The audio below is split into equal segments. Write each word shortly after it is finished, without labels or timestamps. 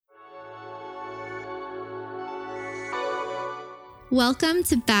Welcome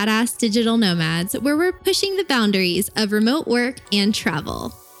to Badass Digital Nomads, where we're pushing the boundaries of remote work and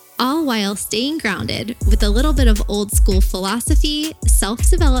travel, all while staying grounded with a little bit of old school philosophy,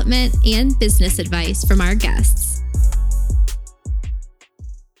 self-development, and business advice from our guests.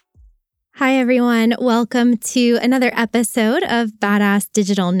 Hi, everyone. Welcome to another episode of Badass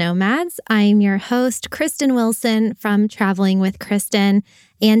Digital Nomads. I'm your host, Kristen Wilson from Traveling with Kristen,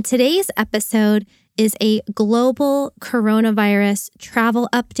 and today's episode is a global coronavirus travel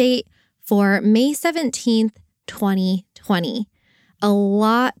update for May 17th, 2020. A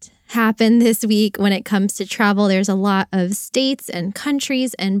lot happened this week when it comes to travel. There's a lot of states and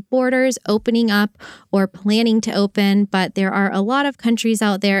countries and borders opening up or planning to open, but there are a lot of countries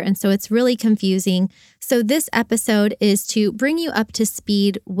out there, and so it's really confusing. So this episode is to bring you up to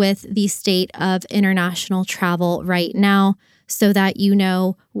speed with the state of international travel right now, so that you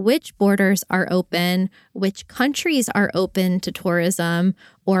know which borders are open, which countries are open to tourism,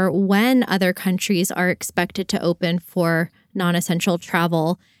 or when other countries are expected to open for non-essential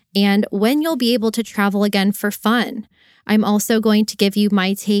travel, and when you'll be able to travel again for fun. I'm also going to give you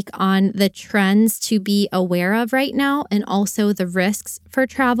my take on the trends to be aware of right now and also the risks for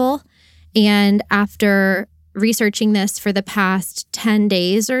travel. And after researching this for the past 10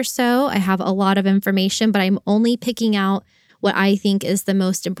 days or so, I have a lot of information, but I'm only picking out what I think is the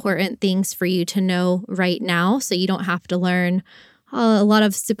most important things for you to know right now, so you don't have to learn a lot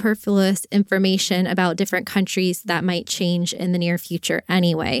of superfluous information about different countries that might change in the near future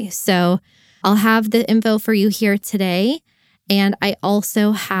anyway. So I'll have the info for you here today, and I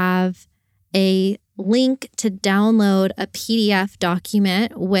also have a link to download a PDF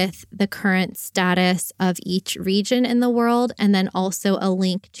document with the current status of each region in the world, and then also a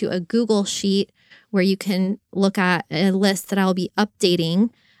link to a Google Sheet where you can look at a list that I'll be updating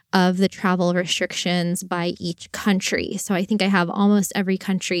of the travel restrictions by each country. So I think I have almost every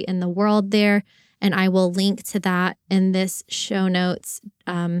country in the world there, and I will link to that in this show notes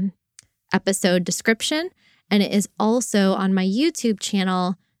episode description. And it is also on my YouTube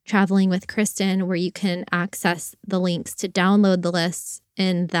channel, Traveling with Kristen, where you can access the links to download the lists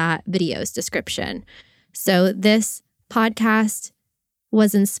in that video's description. So this podcast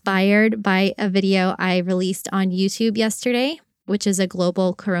was inspired by a video I released on YouTube yesterday, which is a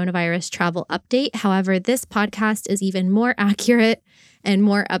global coronavirus travel update. However, this podcast is even more accurate and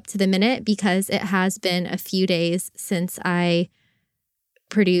more up to the minute because it has been a few days since I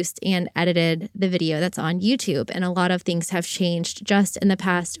produced and edited the video that's on YouTube. And a lot of things have changed just in the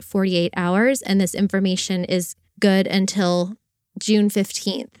past 48 hours. And this information is good until June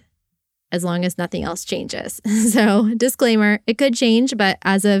 15th. As long as nothing else changes. So disclaimer, it could change, but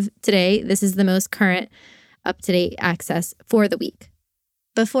as of today, this is the most current up-to-date access for the week.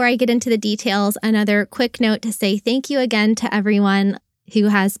 Before I get into the details, another quick note to say thank you again to everyone who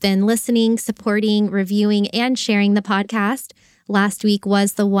has been listening, supporting, reviewing, and sharing the podcast. Last week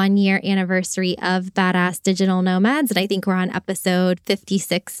was the 1-year anniversary of Badass Digital Nomads, and I think we're on episode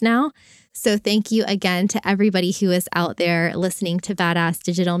 56 now. So thank you again to everybody who is out there listening to Badass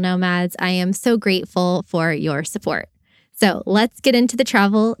Digital Nomads. I am so grateful for your support. So let's get into the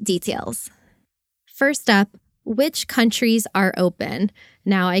travel details. First up, which countries are open?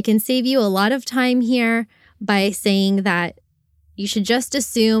 Now, I can save you a lot of time here by saying that you should just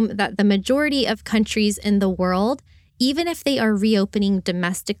assume that the majority of countries in the world, even if they are reopening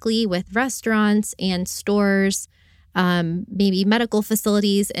domestically with restaurants and stores, maybe medical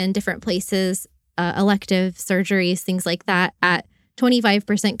facilities in different places, elective surgeries, things like that, at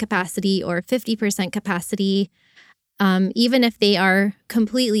 25% capacity or 50% capacity, even if they are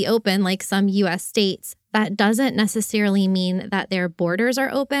completely open, like some U.S. states, that doesn't necessarily mean that their borders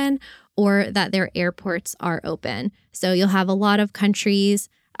are open or that their airports are open. So you'll have a lot of countries.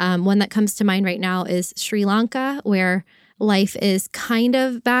 One that comes to mind right now is Sri Lanka, where life is kind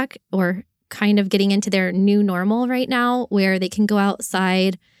of back or kind of getting into their new normal right now, where they can go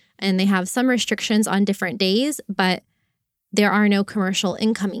outside and they have some restrictions on different days, but there are no commercial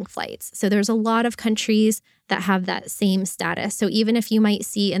incoming flights. So there's a lot of countries that have that same status. So even if you might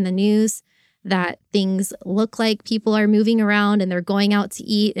see in the news that things look like people are moving around and they're going out to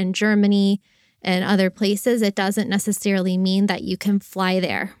eat in Germany and other places, it doesn't necessarily mean that you can fly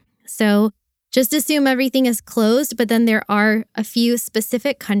there. So just assume everything is closed, but then there are a few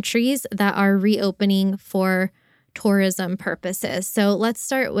specific countries that are reopening for tourism purposes. So let's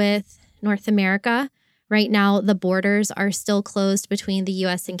start with North America. Right now, the borders are still closed between the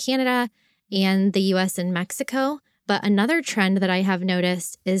US and Canada and the US and Mexico. But another trend that I have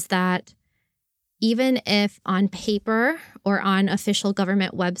noticed is that even if on paper or on official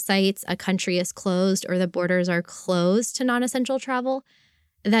government websites, a country is closed or the borders are closed to non-essential travel,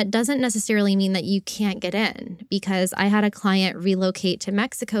 that doesn't necessarily mean that you can't get in, because I had a client relocate to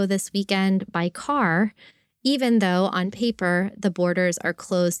Mexico this weekend by car, even though on paper the borders are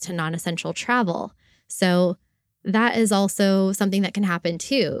closed to non-essential travel. So that is also something that can happen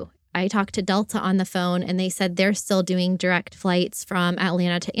too. I talked to Delta on the phone and they said they're still doing direct flights from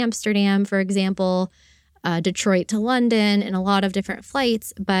Atlanta to Amsterdam, for example, Detroit to London, and a lot of different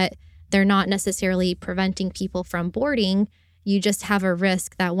flights, but they're not necessarily preventing people from boarding. You just have a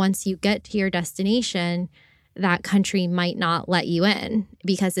risk that once you get to your destination, that country might not let you in,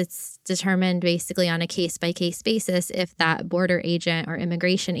 because it's determined basically on a case-by-case basis if that border agent or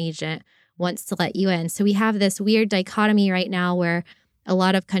immigration agent wants to let you in. So we have this weird dichotomy right now where a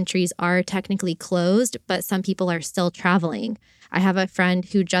lot of countries are technically closed, but some people are still traveling. I have a friend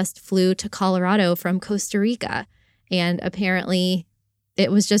who just flew to Colorado from Costa Rica, and apparently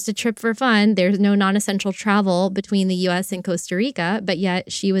it was just a trip for fun. There's no non-essential travel between the US and Costa Rica, but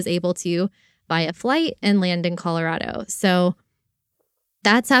yet she was able to buy a flight and land in Colorado. So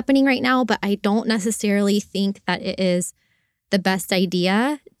that's happening right now, but I don't necessarily think that it is the best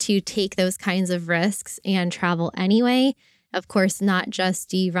idea to take those kinds of risks and travel anyway. Of course, not just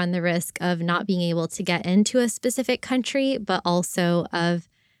do you run the risk of not being able to get into a specific country, but also of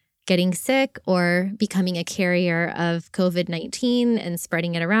getting sick or becoming a carrier of COVID-19 and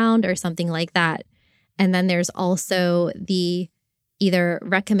spreading it around or something like that. And then there's also the either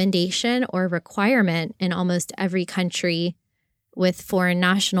recommendation or requirement in almost every country with foreign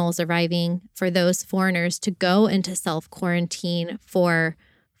nationals arriving for those foreigners to go into self-quarantine for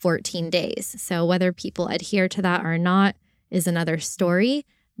 14 days. So whether people adhere to that or not is another story,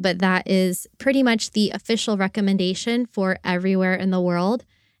 but that is pretty much the official recommendation for everywhere in the world.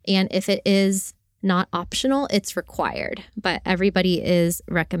 And if it is not optional, it's required, but everybody is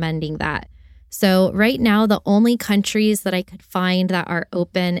recommending that. So right now, the only countries that I could find that are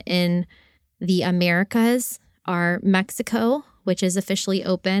open in the Americas are Mexico, which is officially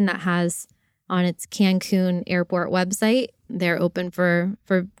open, that has on its Cancun airport website. They're open for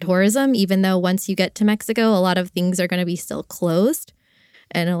tourism, even though once you get to Mexico, a lot of things are going to be still closed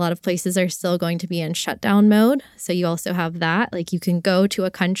and a lot of places are still going to be in shutdown mode. So you also have that. Like, you can go to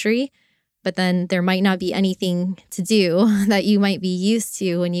a country, but then there might not be anything to do that you might be used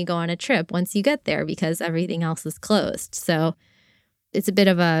to when you go on a trip once you get there, because everything else is closed. So it's a bit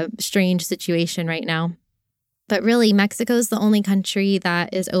of a strange situation right now. But really, Mexico is the only country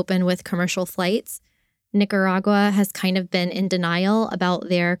that is open with commercial flights. Nicaragua has kind of been in denial about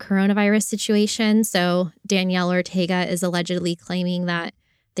their coronavirus situation. So Daniel Ortega is allegedly claiming that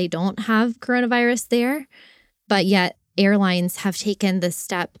they don't have coronavirus there, but yet airlines have taken the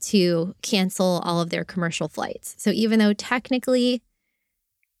step to cancel all of their commercial flights. So even though technically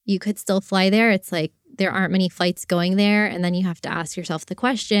you could still fly there, it's like there aren't many flights going there. And then you have to ask yourself the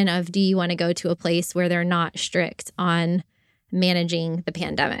question of, do you want to go to a place where they're not strict on managing the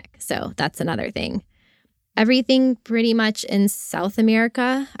pandemic? So that's another thing. Everything pretty much in South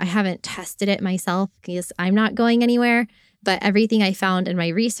America, I haven't tested it myself because I'm not going anywhere, but everything I found in my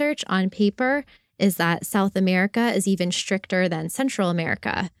research on paper is that South America is even stricter than Central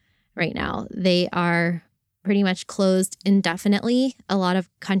America right now. They are pretty much closed indefinitely. A lot of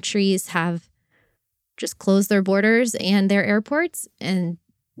countries have just closed their borders and their airports, and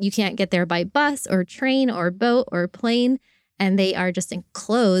you can't get there by bus or train or boat or plane, and they are just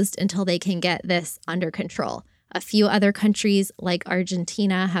enclosed until they can get this under control. A few other countries like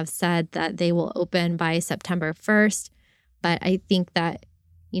Argentina have said that they will open by September 1st, but I think that,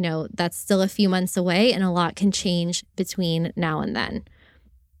 that's still a few months away and a lot can change between now and then.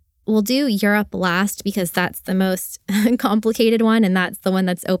 We'll do Europe last because that's the most complicated one, and that's the one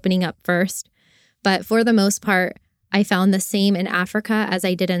that's opening up first. But for the most part, I found the same in Africa as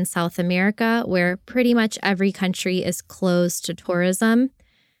I did in South America, where pretty much every country is closed to tourism.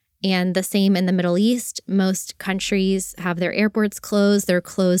 And the same in the Middle East. Most countries have their airports closed. They're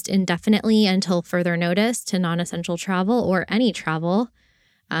closed indefinitely until further notice to non-essential travel or any travel.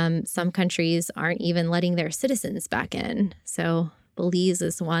 Some countries aren't even letting their citizens back in. So Belize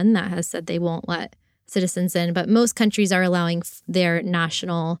is one that has said they won't let citizens in, but most countries are allowing their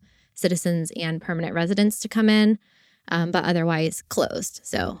national citizens and permanent residents to come in, but otherwise closed.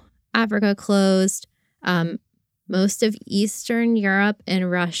 So Africa closed. Most of Eastern Europe and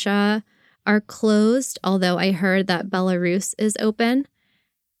Russia are closed, although I heard that Belarus is open.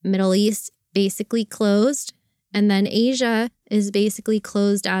 Middle East basically closed. And then Asia is basically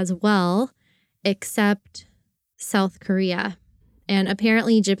closed as well, except South Korea. And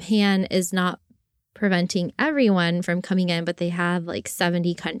apparently Japan is not preventing everyone from coming in, but they have like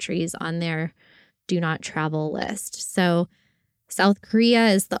 70 countries on their do not travel list. So South Korea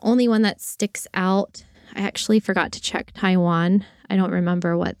is the only one that sticks out. I actually forgot to check Taiwan. I don't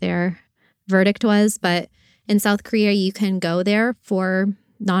remember what their verdict was, but in South Korea, you can go there for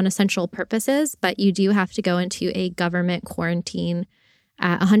non-essential purposes, but you do have to go into a government quarantine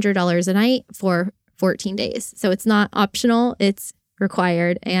at $100 a night for 14 days. So it's not optional, it's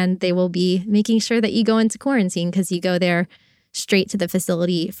required, and they will be making sure that you go into quarantine because you go there straight to the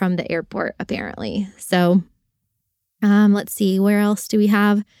facility from the airport, apparently. So let's see, where else do we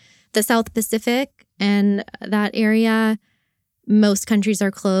have? The South Pacific and that area, most countries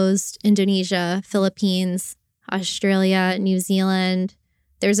are closed. Indonesia, Philippines, Australia, New Zealand.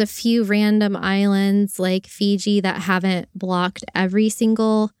 There's a few random islands like Fiji that haven't blocked every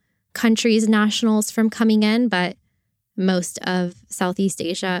single country's nationals from coming in, but most of Southeast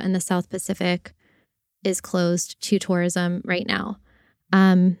Asia and the South Pacific is closed to tourism right now.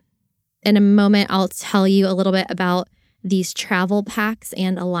 In a moment, I'll tell you a little bit about these travel pacts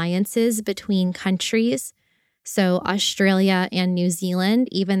and alliances between countries. So Australia and New Zealand,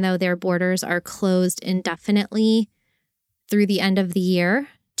 even though their borders are closed indefinitely through the end of the year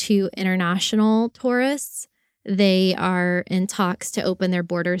to international tourists, they are in talks to open their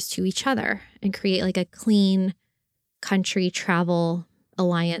borders to each other and create like a clean country travel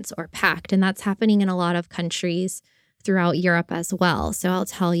alliance or pact. And that's happening in a lot of countries throughout Europe as well. So I'll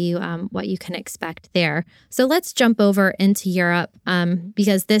tell you what you can expect there. So let's jump over into Europe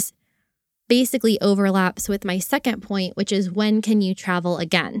because this basically overlaps with my second point, which is when can you travel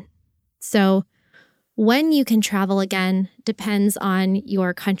again? So when you can travel again depends on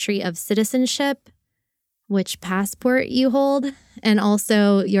your country of citizenship, which passport you hold, and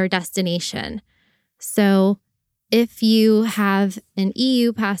also your destination. So if you have an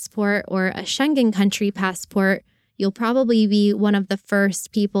EU passport or a Schengen country passport, you'll probably be one of the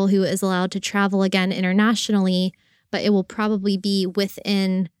first people who is allowed to travel again internationally, but it will probably be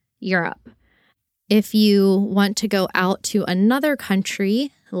within Europe. If you want to go out to another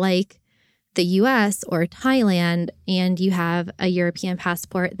country like the US or Thailand and you have a European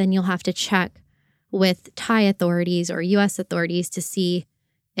passport, then you'll have to check with Thai authorities or US authorities to see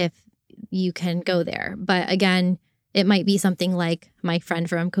if you can go there. But again, it might be something like my friend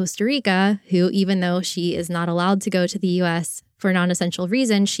from Costa Rica, who even though she is not allowed to go to the US for non-essential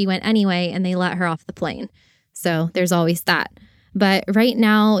reasons, she went anyway and they let her off the plane. So there's always that. But right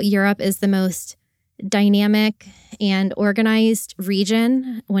now, Europe is the most dynamic and organized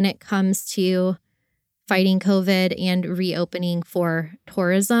region when it comes to fighting COVID and reopening for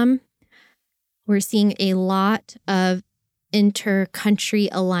tourism. We're seeing a lot of inter-country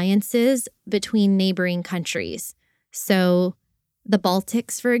alliances between neighboring countries. So the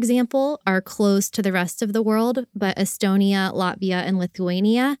Baltics, for example, are closed to the rest of the world, but Estonia, Latvia, and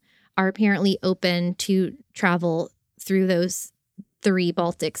Lithuania are apparently open to travel through those 3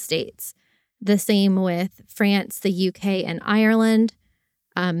 Baltic states. The same with France, the UK, and Ireland.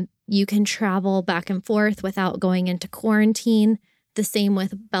 You can travel back and forth without going into quarantine. The same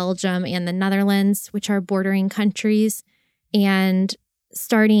with Belgium and the Netherlands, which are bordering countries. And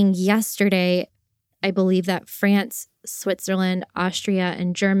starting yesterday, I believe that France, Switzerland, Austria,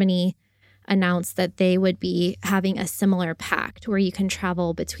 and Germany announced that they would be having a similar pact where you can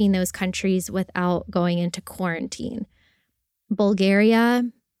travel between those countries without going into quarantine. Bulgaria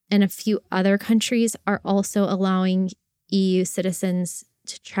and a few other countries are also allowing EU citizens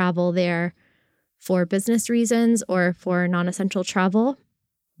to travel there for business reasons or for non-essential travel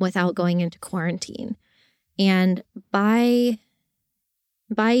without going into quarantine. And by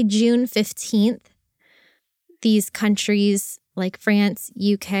June 15th, these countries like France,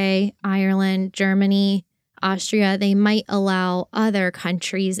 UK, Ireland, Germany, Austria, they might allow other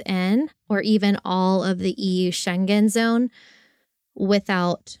countries in, or even all of the EU Schengen zone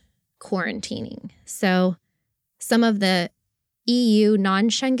without quarantining. So some of the EU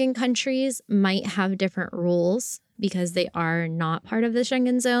non-Schengen countries might have different rules because they are not part of the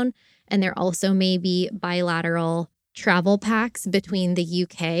Schengen zone. And there also may be bilateral travel pacts between the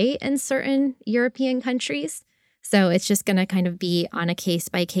UK and certain European countries. So it's just going to kind of be on a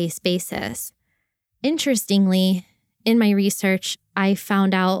case-by-case basis. Interestingly, in my research, I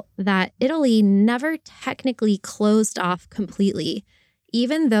found out that Italy never technically closed off completely,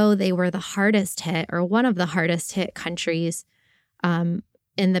 even though they were the hardest hit or one of the hardest hit countries in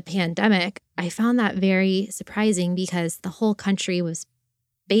the pandemic. I found that very surprising because the whole country was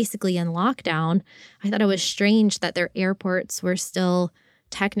basically in lockdown. I thought it was strange that their airports were still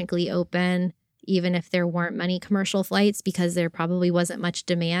technically open, even if there weren't many commercial flights, because there probably wasn't much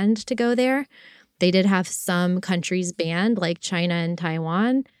demand to go there. They did have some countries banned, like China and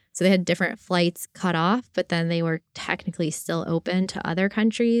Taiwan. So they had different flights cut off, but then they were technically still open to other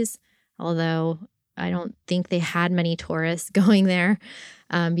countries, although I don't think they had many tourists going there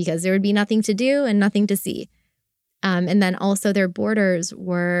because there would be nothing to do and nothing to see. And then also their borders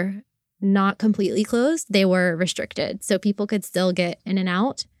were not completely closed. They were restricted. So people could still get in and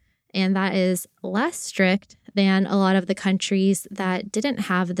out. And that is less strict than a lot of the countries that didn't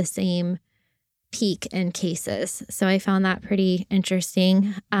have the same peak in cases. So I found that pretty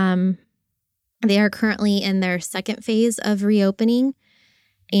interesting. They are currently in their second phase of reopening,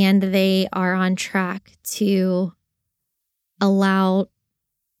 and they are on track to allow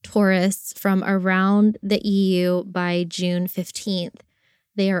tourists from around the EU by June 15th.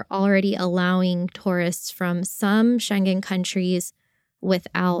 They are already allowing tourists from some Schengen countries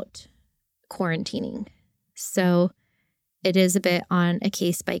without quarantining. So it is a bit on a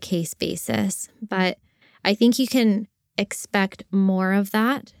case-by-case basis, but I think you can expect more of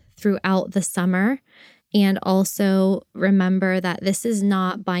that throughout the summer. And also remember that this is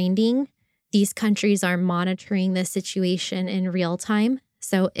not binding. These countries are monitoring the situation in real time.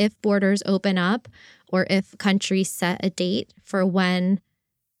 So if borders open up or if countries set a date for when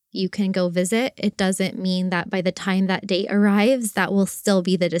you can go visit, it doesn't mean that by the time that date arrives, that will still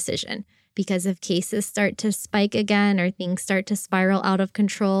be the decision. Because if cases start to spike again or things start to spiral out of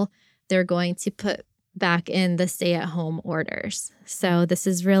control, they're going to put back in the stay-at-home orders. So this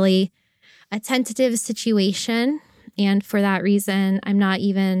is really a tentative situation. And for that reason, I'm not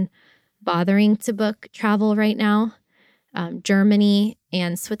even bothering to book travel right now. Germany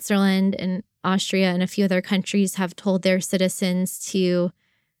and Switzerland and Austria and a few other countries have told their citizens to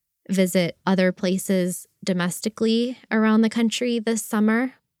visit other places domestically around the country this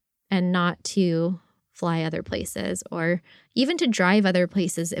summer and not to fly other places or even to drive other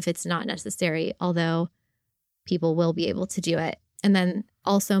places if it's not necessary, although people will be able to do it. And then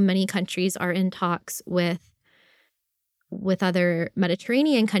also many countries are in talks with other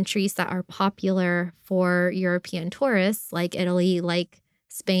Mediterranean countries that are popular for European tourists, like Italy, like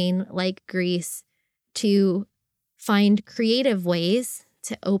Spain, like Greece, to find creative ways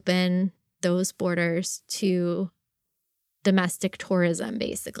to open those borders to domestic tourism,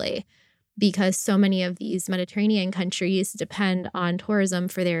 basically, because so many of these Mediterranean countries depend on tourism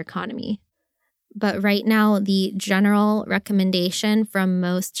for their economy. But right now, the general recommendation from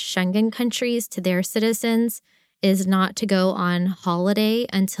most Schengen countries to their citizens is not to go on holiday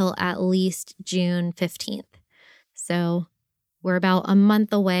until at least June 15th. So we're about a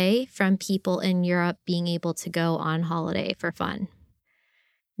month away from people in Europe being able to go on holiday for fun.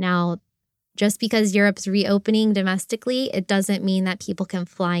 Now, just because Europe's reopening domestically, it doesn't mean that people can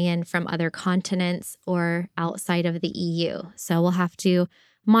fly in from other continents or outside of the EU. So we'll have to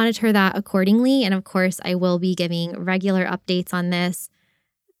monitor that accordingly. And of course, I will be giving regular updates on this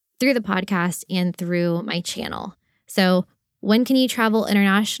through the podcast and through my channel. So when can you travel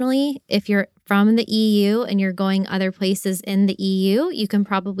internationally? If you're from the EU and you're going other places in the EU, you can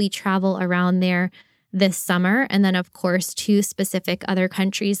probably travel around there this summer. And then, of course, to specific other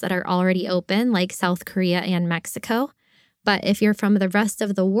countries that are already open, like South Korea and Mexico. But if you're from the rest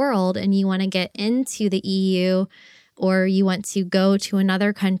of the world and you want to get into the EU, or you want to go to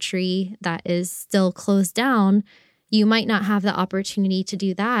another country that is still closed down, you might not have the opportunity to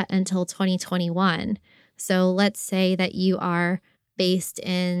do that until 2021. So let's say that you are based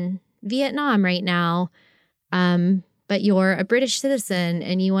in Vietnam right now, but you're a British citizen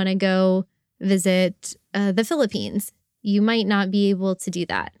and you want to go visit the Philippines. You might not be able to do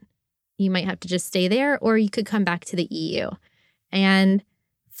that. You might have to just stay there, or you could come back to the EU. And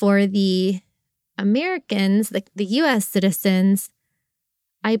for the Americans, the U.S. citizens,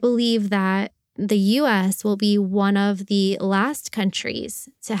 I believe that the U.S. will be one of the last countries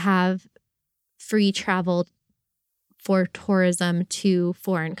to have free travel for tourism to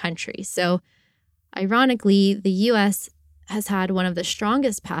foreign countries. So ironically, the U.S. has had one of the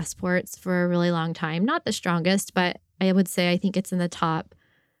strongest passports for a really long time. Not the strongest, but I would say I think it's in the top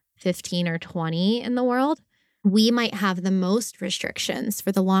 15 or 20 in the world. We might have the most restrictions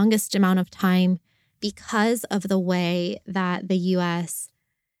for the longest amount of time because of the way that the U.S.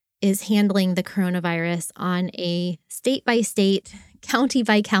 is handling the coronavirus on a state-by-state,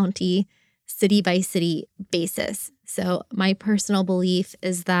 county-by-county, city-by-city basis. So my personal belief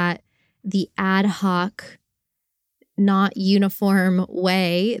is that the ad hoc, not uniform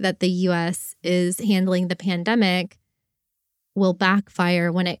way that the U.S. is handling the pandemic will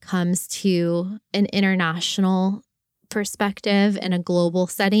backfire when it comes to an international perspective and a global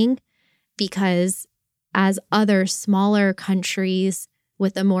setting, because as other smaller countries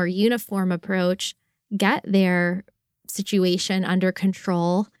with a more uniform approach, get their situation under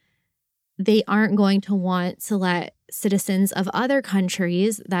control, they aren't going to want to let citizens of other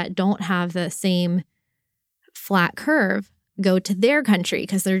countries that don't have the same flat curve go to their country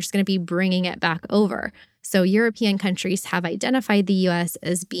because they're just going to be bringing it back over. So European countries have identified the U.S.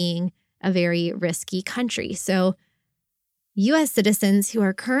 as being a very risky country. So U.S. citizens who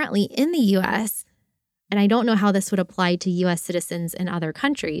are currently in the U.S., and I don't know how this would apply to U.S. citizens in other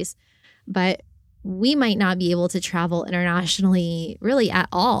countries, but we might not be able to travel internationally really at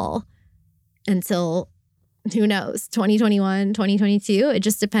all until, who knows, 2021, 2022. It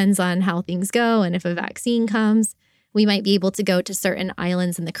just depends on how things go and if a vaccine comes. We might be able to go to certain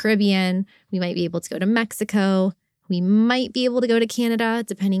islands in the Caribbean. We might be able to go to Mexico. We might be able to go to Canada,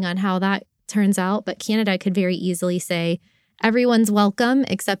 depending on how that turns out. But Canada could very easily say, everyone's welcome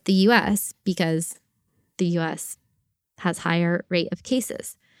except the U.S. because the U.S. has higher rate of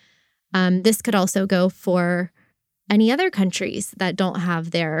cases. This could also go for any other countries that don't have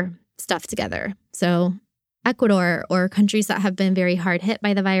their stuff together. So Ecuador or countries that have been very hard hit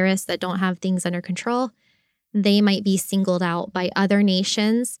by the virus that don't have things under control, they might be singled out by other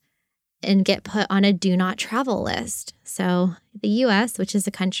nations and get put on a do not travel list. So the U.S., which is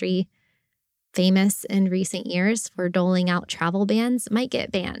a country famous in recent years for doling out travel bans, might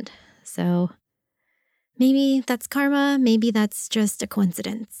get banned. So maybe that's karma. Maybe that's just a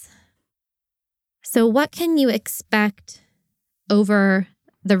coincidence. So what can you expect over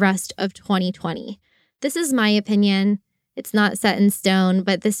the rest of 2020? This is my opinion. It's not set in stone,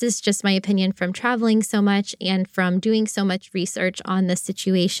 but this is just my opinion from traveling so much and from doing so much research on this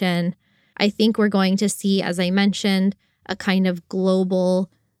situation. I think we're going to see, as I mentioned, a kind of global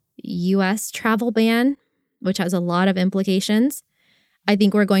U.S. travel ban, which has a lot of implications. I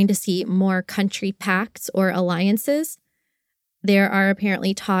think we're going to see more country pacts or alliances. There are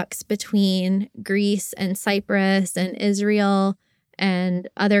apparently talks between Greece and Cyprus and Israel and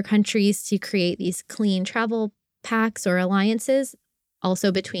other countries to create these clean travel pacts or alliances,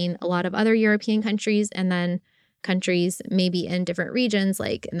 also between a lot of other European countries and then countries maybe in different regions,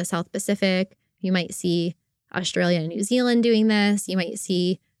 like in the South Pacific. You might see Australia and New Zealand doing this. You might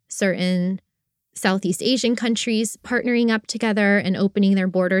see certain Southeast Asian countries partnering up together and opening their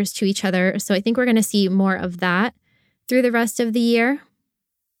borders to each other. So I think we're going to see more of that through the rest of the year.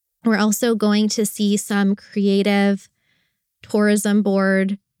 We're also going to see some creative tourism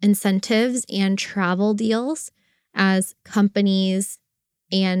board incentives and travel deals as companies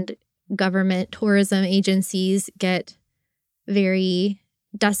and government tourism agencies get very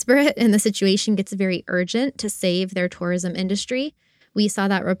desperate and the situation gets very urgent to save their tourism industry. We saw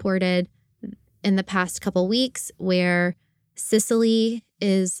that reported in the past couple weeks where Sicily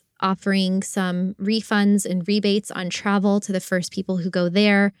is offering some refunds and rebates on travel to the first people who go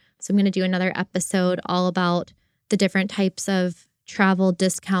there. So I'm going to do another episode all about the different types of travel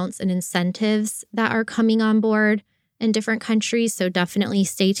discounts and incentives that are coming on board in different countries. So definitely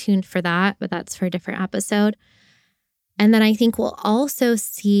stay tuned for that, but that's for a different episode. And then I think we'll also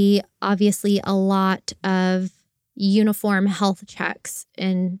see, obviously, a lot of uniform health checks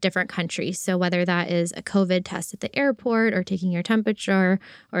in different countries. So whether that is a COVID test at the airport or taking your temperature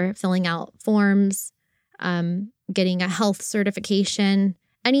or filling out forms, getting a health certification,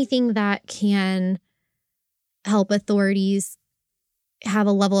 anything that can help authorities have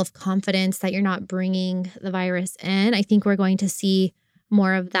a level of confidence that you're not bringing the virus in. I think we're going to see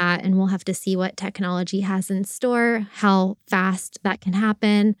more of that, and we'll have to see what technology has in store, how fast that can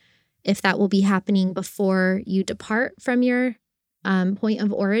happen, if that will be happening before you depart from your point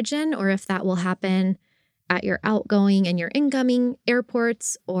of origin, or if that will happen at your outgoing and your incoming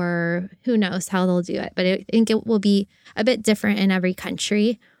airports, or who knows how they'll do it. But I think it will be a bit different in every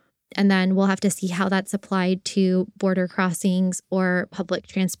country. And then we'll have to see how that's applied to border crossings or public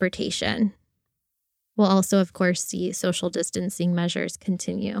transportation. We'll also, of course, see social distancing measures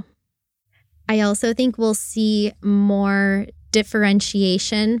continue. I also think we'll see more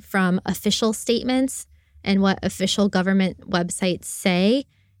differentiation from official statements and what official government websites say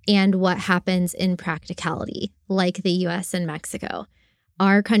and what happens in practicality, like the US and Mexico.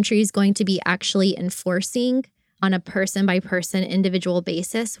 Our country is going to be actually enforcing on a person-by-person individual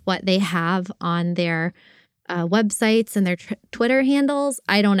basis what they have on their websites and their Twitter handles.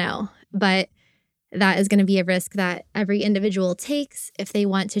 I don't know, but that is going to be a risk that every individual takes if they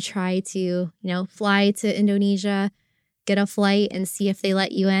want to try to, fly to Indonesia, get a flight and see if they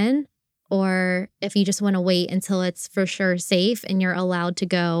let you in, or if you just want to wait until it's for sure safe and you're allowed to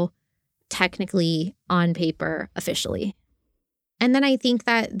go technically on paper officially. And then I think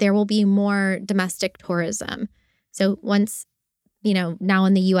that there will be more domestic tourism. So once now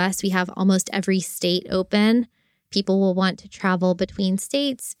in the US, we have almost every state open. People will want to travel between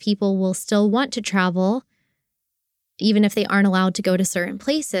states. People will still want to travel, even if they aren't allowed to go to certain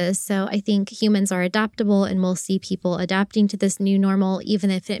places. So I think humans are adaptable, and we'll see people adapting to this new normal,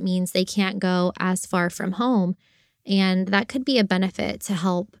 even if it means they can't go as far from home. And that could be a benefit to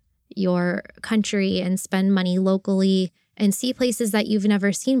help your country and spend money locally and see places that you've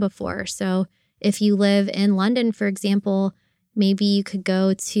never seen before. So if you live in London, for example, maybe you could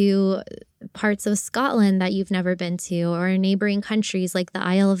go to parts of Scotland that you've never been to, or neighboring countries like the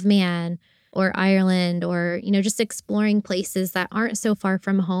Isle of Man or Ireland, or, just exploring places that aren't so far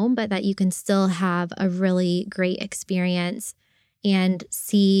from home, but that you can still have a really great experience and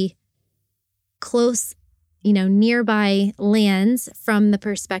see close, nearby lands from the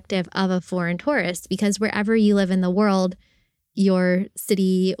perspective of a foreign tourist. Because wherever you live in the world, your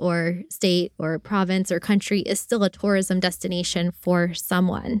city or state or province or country is still a tourism destination for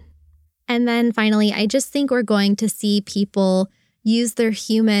someone. And then finally, I just think we're going to see people use their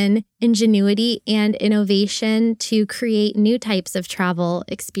human ingenuity and innovation to create new types of travel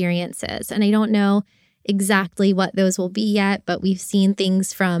experiences. And I don't know exactly what those will be yet, but we've seen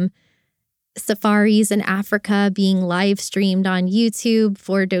things from safaris in Africa being live streamed on YouTube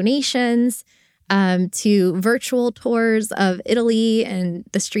for donations, to virtual tours of Italy and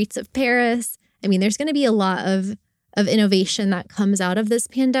the streets of Paris. I mean, there's going to be a lot of innovation that comes out of this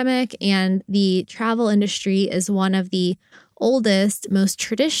pandemic, and the travel industry is one of the oldest, most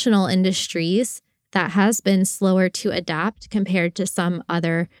traditional industries that has been slower to adapt compared to some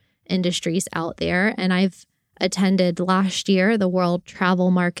other industries out there. And I've attended last year the World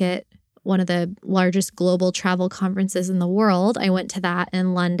Travel Market, one of the largest global travel conferences in the world. I went to that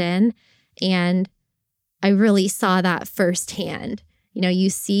in London, and I really saw that firsthand.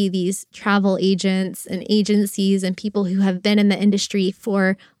 You see these travel agents and agencies and people who have been in the industry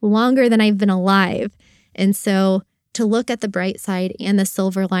for longer than I've been alive. And so to look at the bright side and the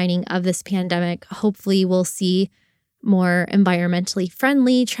silver lining of this pandemic, hopefully we'll see more environmentally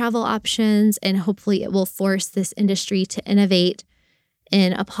friendly travel options, and hopefully it will force this industry to innovate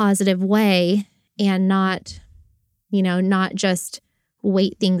in a positive way and not just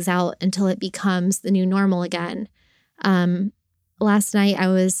wait things out until it becomes the new normal again. Last night I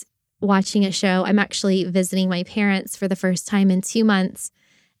was watching a show. I'm actually visiting my parents for the first time in 2 months,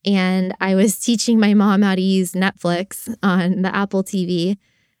 and I was teaching my mom how to use Netflix on the Apple TV,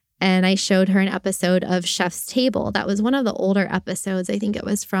 and I showed her an episode of Chef's Table. That was one of the older episodes. I think it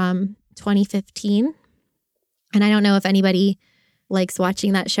was from 2015. And I don't know if anybody likes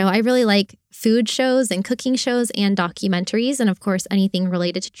watching that show. I really like food shows and cooking shows and documentaries, and of course, anything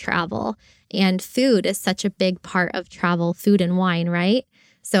related to travel. And food is such a big part of travel, food and wine, right?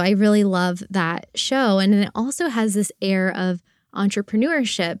 So I really love that show. And it also has this air of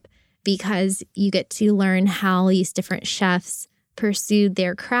entrepreneurship, because you get to learn how these different chefs pursued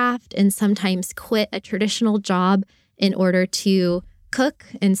their craft and sometimes quit a traditional job in order to cook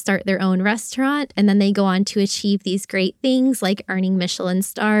and start their own restaurant. And then they go on to achieve these great things like earning Michelin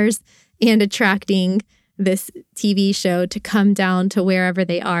stars and attracting this TV show to come down to wherever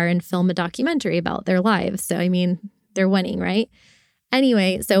they are and film a documentary about their lives. So, I mean, they're winning, right?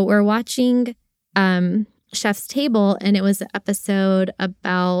 Anyway, so we're watching Chef's Table, and it was an episode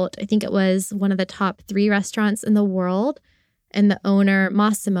about, I think it was one of the top 3 restaurants in the world. And the owner,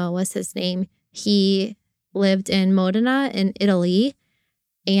 Massimo was his name. He lived in Modena in Italy.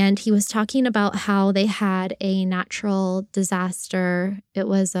 And he was talking about how they had a natural disaster. It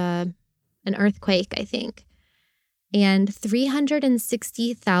was an earthquake, I think. And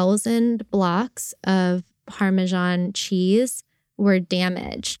 360,000 blocks of Parmesan cheese were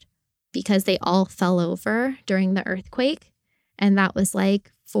damaged because they all fell over during the earthquake. And that was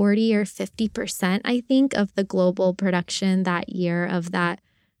like 40 or 50%, I think, of the global production that year of that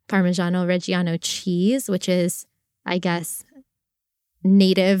Parmigiano Reggiano cheese, which is, I guess,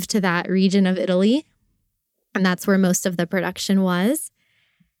 native to that region of Italy. And that's where most of the production was.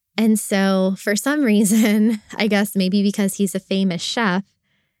 And so for some reason, I guess maybe because he's a famous chef,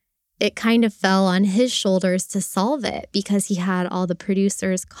 it kind of fell on his shoulders to solve it, because he had all the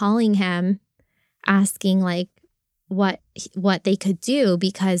producers calling him, asking like what they could do,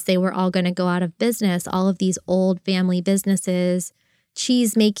 because they were all going to go out of business. All of these old family businesses,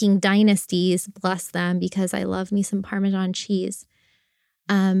 cheese making dynasties, bless them, because I love me some Parmesan cheese.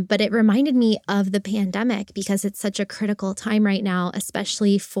 But it reminded me of the pandemic, because it's such a critical time right now,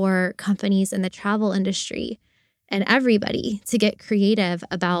 especially for companies in the travel industry and everybody to get creative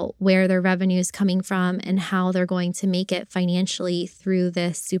about where their revenue is coming from and how they're going to make it financially through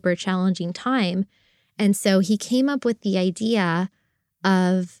this super challenging time. And so he came up with the idea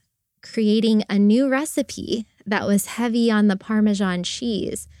of creating a new recipe that was heavy on the Parmesan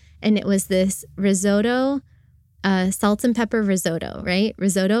cheese. And it was this risotto, salt and pepper risotto, right?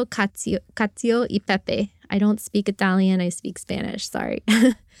 Risotto cacio e pepe. I don't speak Italian, I speak Spanish, sorry.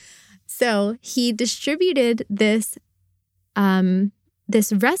 So he distributed this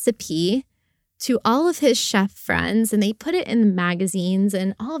recipe to all of his chef friends, and they put it in magazines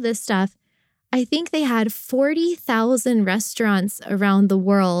and all of this stuff. I think they had 40,000 restaurants around the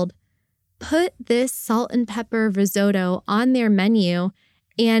world put this salt and pepper risotto on their menu,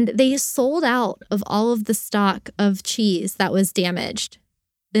 and they sold out of all of the stock of cheese that was damaged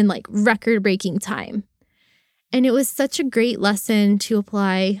in like record-breaking time. And it was such a great lesson to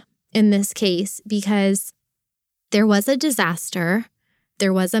apply in this case because there was a disaster,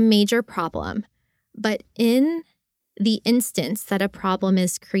 there was a major problem, but in the instance that a problem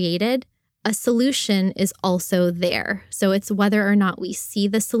is created, a solution is also there. So it's whether or not we see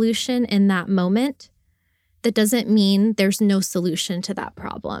the solution in that moment. That doesn't mean there's no solution to that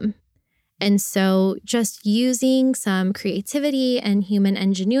problem. And so just using some creativity and human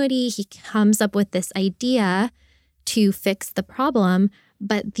ingenuity, he comes up with this idea to fix the problem,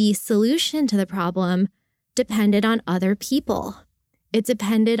 but the solution to the problem depended on other people. It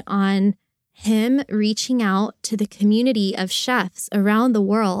depended on him reaching out to the community of chefs around the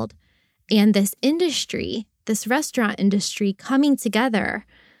world and this industry, this restaurant industry coming together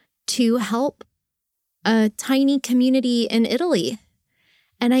to help a tiny community in Italy.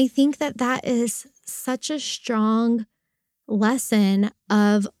 And I think that that is such a strong lesson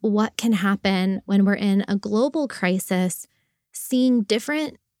of what can happen when we're in a global crisis, seeing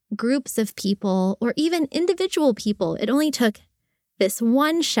different groups of people or even individual people. It only took this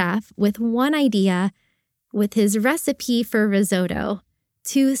one chef with one idea, with his recipe for risotto,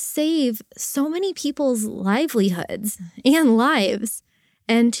 to save so many people's livelihoods and lives,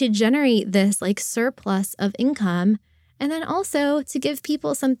 and to generate this like surplus of income, and then also to give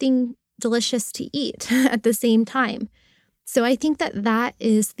people something delicious to eat at the same time. So I think that that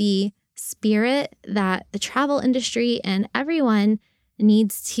is the spirit that the travel industry and everyone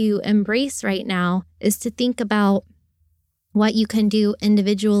needs to embrace right now, is to think about what you can do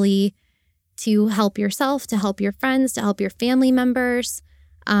individually to help yourself, to help your friends, to help your family members,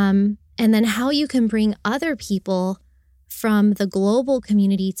 and then how you can bring other people from the global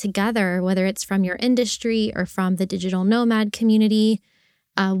community together, whether it's from your industry or from the digital nomad community,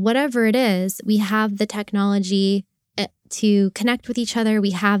 whatever it is, we have the technology to connect with each other.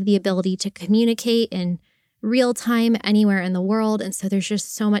 We have the ability to communicate in real time anywhere in the world. And so there's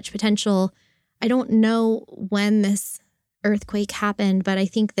just so much potential. I don't know when this earthquake happened, but I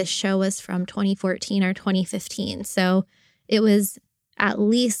think this show was from 2014 or 2015. So it was at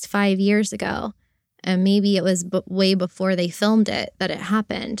least 5 years ago. And maybe it was way before they filmed it that it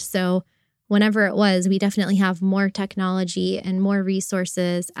happened. So whenever it was, we definitely have more technology and more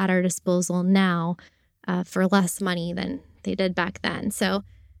resources at our disposal now for less money than they did back then. So,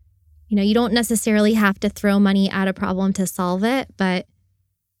 you don't necessarily have to throw money at a problem to solve it, but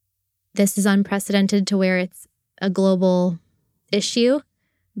this is unprecedented to where it's a global issue.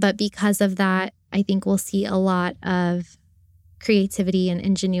 But because of that, I think we'll see a lot of creativity and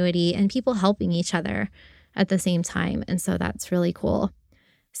ingenuity and people helping each other at the same time. And so that's really cool.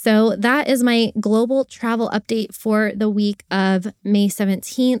 So that is my global travel update for the week of May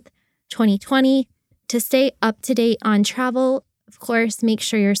 17th, 2020. To stay up to date on travel, of course, make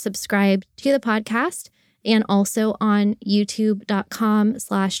sure you're subscribed to the podcast and also on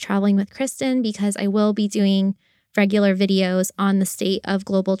youtube.com/travelingwithkristen, because I will be doing regular videos on the state of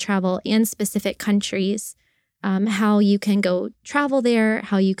global travel and specific countries, how you can go travel there,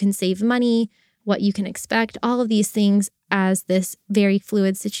 how you can save money, what you can expect, all of these things as this very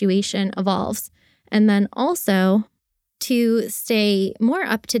fluid situation evolves. And then also, to stay more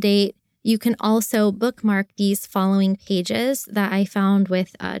up to date, you can also bookmark these following pages that I found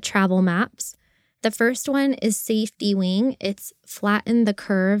with travel maps. The first one is Safety Wing. It's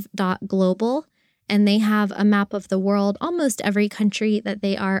flattenthecurve.global, and they have a map of the world, almost every country that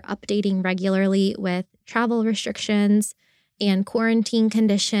they are updating regularly with travel restrictions and quarantine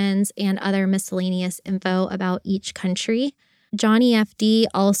conditions and other miscellaneous info about each country. Johnny FD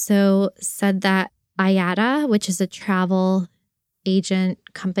also said that IATA, which is a travel agent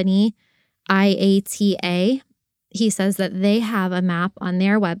company, IATA, he says that they have a map on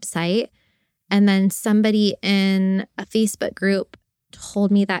their website. And then somebody in a Facebook group told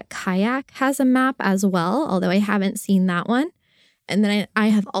me that Kayak has a map as well, although I haven't seen that one. And then I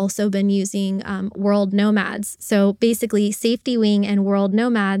have also been using World Nomads. So basically, Safety Wing and World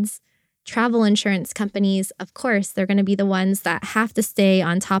Nomads, travel insurance companies, of course, they're going to be the ones that have to stay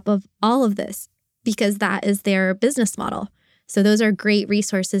on top of all of this because that is their business model. So those are great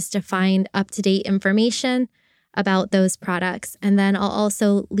resources to find up-to-date information about those products. And then I'll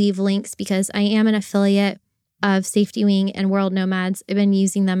also leave links because I am an affiliate of Safety Wing and World Nomads. I've been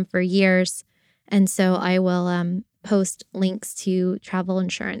using them for years. And so I will post links to travel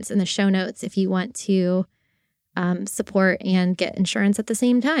insurance in the show notes if you want to support and get insurance at the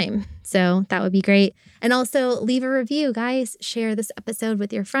same time. So that would be great. And also leave a review, guys. Share this episode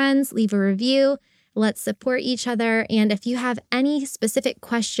with your friends. Leave a review. Let's support each other. And if you have any specific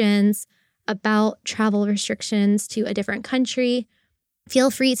questions about travel restrictions to a different country,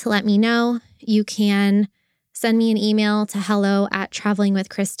 feel free to let me know. You can send me an email to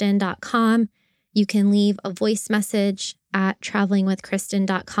hello@travelingwithkristen.com. You can leave a voice message at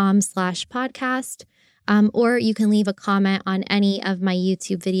travelingwithkristen.com/podcast. Or you can leave a comment on any of my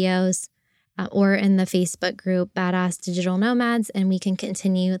YouTube videos or in the Facebook group, Badass Digital Nomads, and we can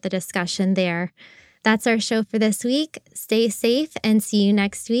continue the discussion there. That's our show for this week. Stay safe and see you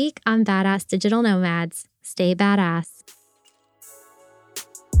next week on Badass Digital Nomads. Stay badass.